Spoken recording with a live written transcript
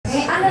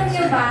Okay, alam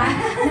niyo ba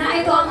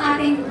na ito ang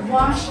ating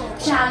wash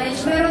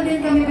challenge? Meron din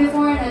kami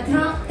before na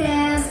drunk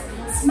test,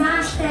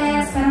 smash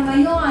test, pero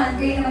ngayon,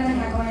 kayo naman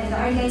ang gagawa nito.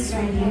 Are you guys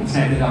ready?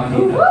 Excited ako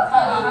dito.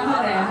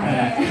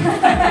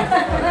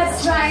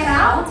 Let's try it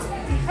out.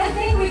 I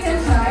think we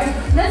can try.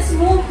 Let's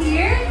move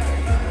here.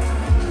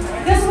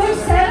 Because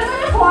we've set up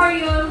an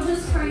aquarium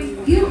just for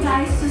you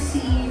guys to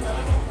see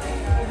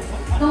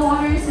the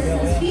water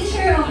resistance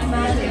feature of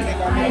Magic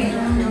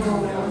 5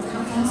 Pro.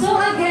 So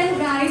again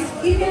guys,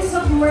 you can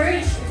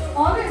submerge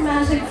on your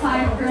Magic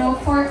 5 Pro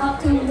for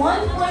up to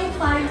 1.5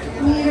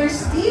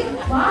 meters deep.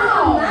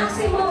 Wow! A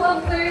maximum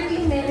of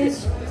 30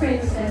 minutes,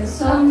 princess.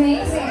 So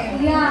amazing.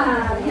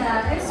 Yeah.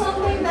 It's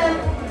something that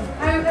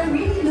I'm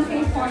really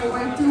looking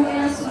forward to in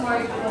a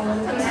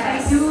smartphone because I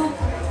do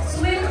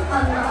swim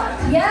a lot.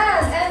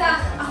 Yes, and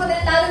ako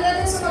din, lalo na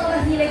din sa mga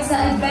mahilig sa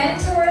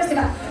adventures,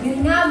 diba?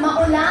 Yun nga,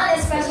 maulan,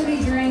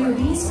 especially during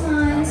these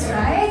months,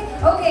 right?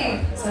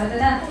 Okay, so ito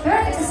na. Pero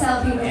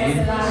nagsa-selfie mo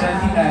diba?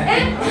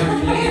 And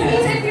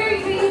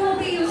if you will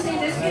be using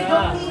this, you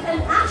don't need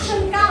an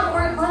action cam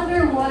or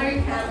underwater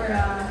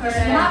camera. Because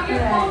you have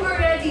your phone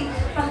already.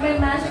 Pag may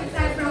Magic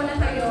 5 Pro na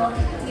kayo,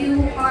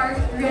 you are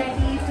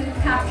ready to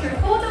capture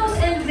photos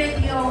and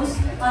videos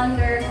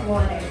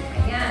underwater.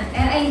 Ayan.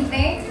 And I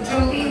think,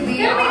 Julie,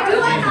 can we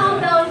do a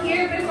countdown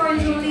here before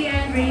Julie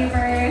and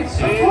Raver?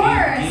 Of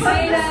course!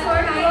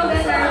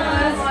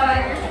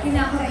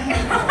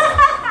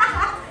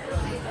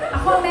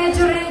 Ako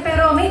medyo rin,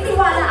 pero may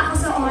tiwala ako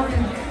sa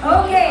honor.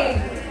 Okay.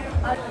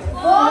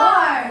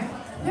 4,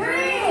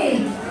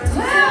 3,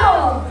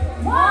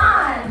 2,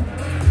 1.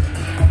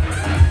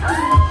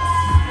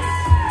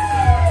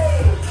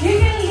 You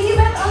can leave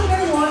it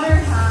underwater,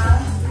 ha?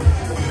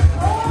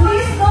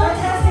 Please don't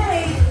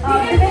hesitate. You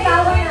can take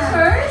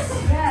pictures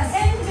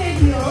and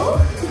video.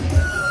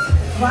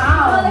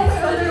 Wow. This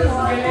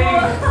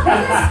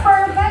is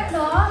perfect,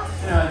 no?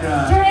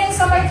 During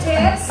summer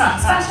trips,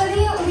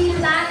 especially we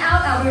plan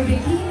out our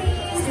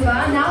bikinis,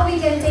 diba? Now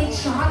we can take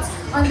shots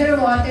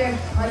underwater.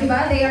 O,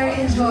 diba? They are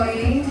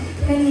enjoying.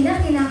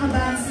 Kanina,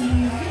 kinakabahan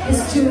si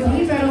Miss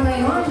Julie, pero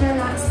ngayon,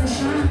 relax na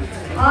siya.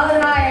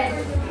 Alright.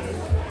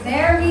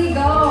 There we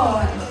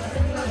go.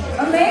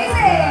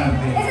 Amazing!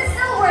 Is it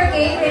still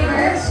working,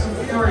 River?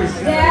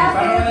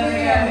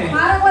 Definitely.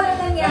 Parang walang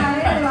nangyari,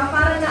 diba?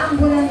 Parang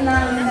naambulan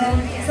lang.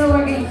 So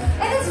working.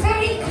 And it's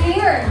very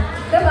clear.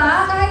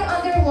 Diba? Kahit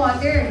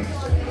underwater.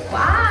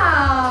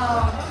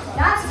 Wow!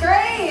 That's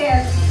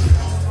great!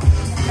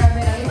 Grabe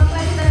lang. Ibang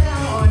klase talaga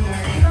ang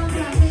honor. Ibang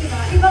klase, diba?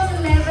 Ibang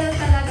level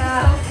talaga.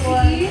 So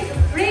see?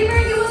 River,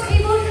 he was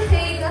able to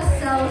take a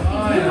selfie.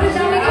 I was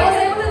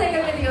able to take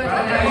a video.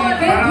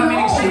 Parang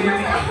may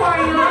experience.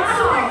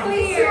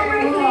 Super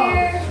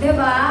clear.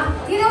 Diba?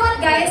 You know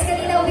what, guys?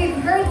 Kanina, we've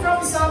heard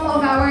from some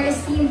of our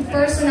esteemed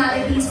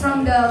personalities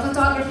from the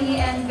photography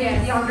and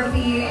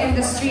videography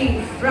industry,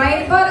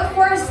 right? But of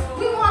course,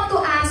 we want to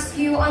ask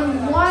you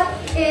on what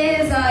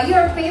is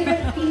your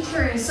favorite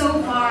feature so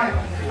far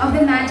of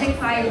the Magic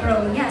 5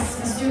 Pro. Yes,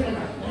 Ms. Julie.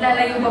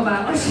 Lalayo pa ba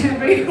ako?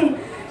 Siyempre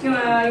yung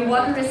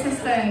water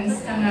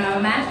resistance ng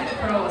Magic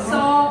Pro.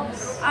 So,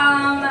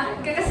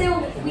 kasi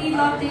we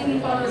love taking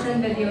photos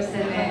and videos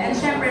din eh. And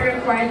syempre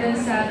required din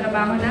sa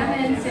trabaho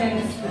namin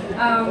since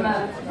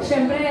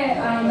syempre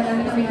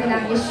marami kami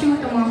kailangan i-shoot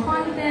ng mga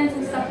contents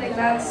and stuff like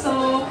that.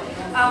 So,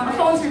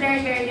 phones are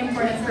very, very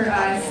important for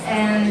us.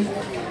 And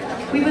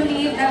we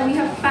believe that we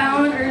have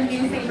found our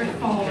new favorite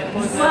phone.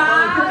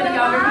 Wow!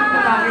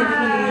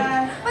 Photography.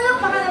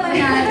 Palakpakan naman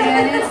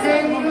natin. It's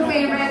their new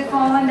favorite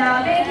phone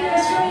now. Thank you,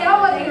 Ms. Julie.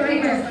 How about you,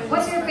 River?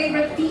 What's your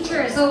favorite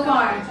feature so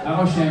far?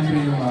 Ako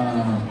syempre yung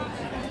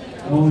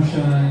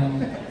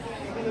motion,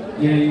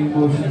 yung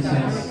motion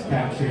sense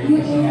capture.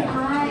 Kasi nga,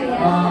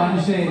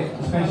 ano siya,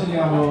 especially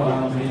ako,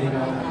 mahilig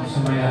ako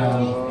sumayaw,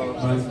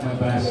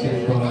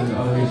 mag-basketball,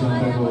 always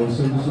on the go.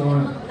 So gusto ko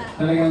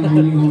talagang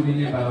huli-huli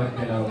niya bawat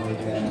galaw.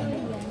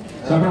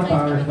 Sobrang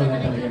powerful na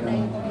talaga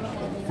ng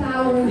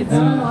Powerful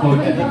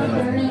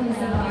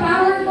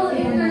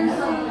in terms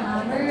of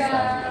camera,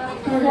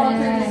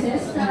 water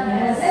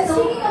resistance. And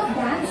speaking of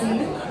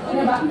dancing,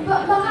 diba?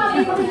 Baka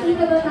may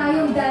makikita ba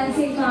tayong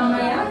dancing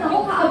mamaya?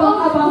 Naku,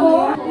 kaabang-abang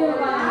mo.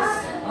 Diba?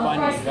 Of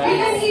course, you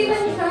can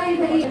even try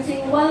the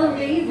dancing while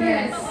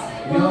ravers.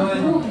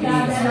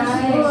 That's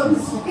right.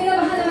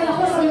 Kinabahan naman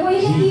ako. Sabi ko,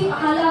 hindi.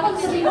 Akala ko,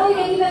 sabi ko,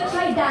 you can even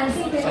try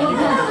dancing.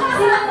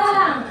 Sila na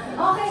lang.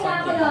 Okay na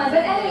ako doon.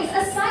 But anyways,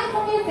 aside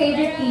from your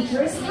favorite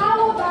features,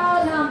 how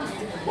about,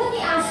 let me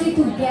ask you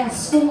to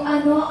guess kung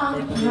ano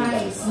ang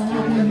price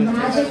ng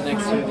Magic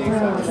 5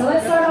 Pro. So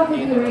let's start off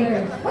with you,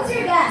 River. What's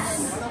your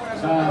guess?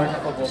 Sa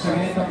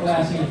ganitong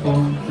klaseng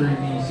phone, for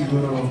me,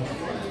 siguro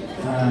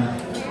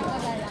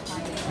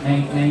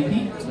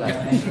 90?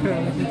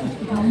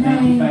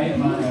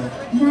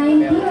 95?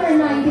 90 or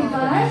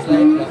 95?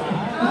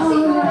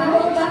 Siguro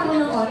ba ako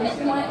ng oras?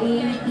 Mga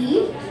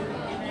 80?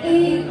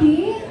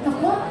 80?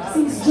 Ako,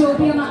 since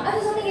Joby, ano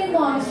sa tingin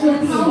mo, Miss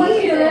Joby?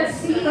 Let's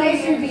see.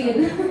 Price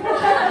reveal.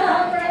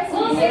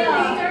 We'll see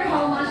later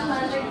how much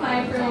Magic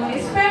 5 Pro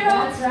is. Pero,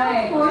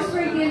 of course,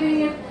 we're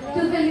giving it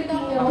to Philippines.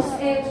 photos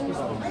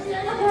in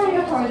a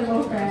very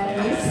affordable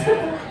price.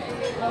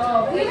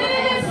 Even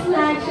if it's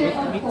flagship,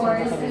 of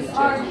course, it's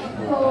our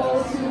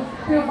goal to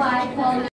provide quality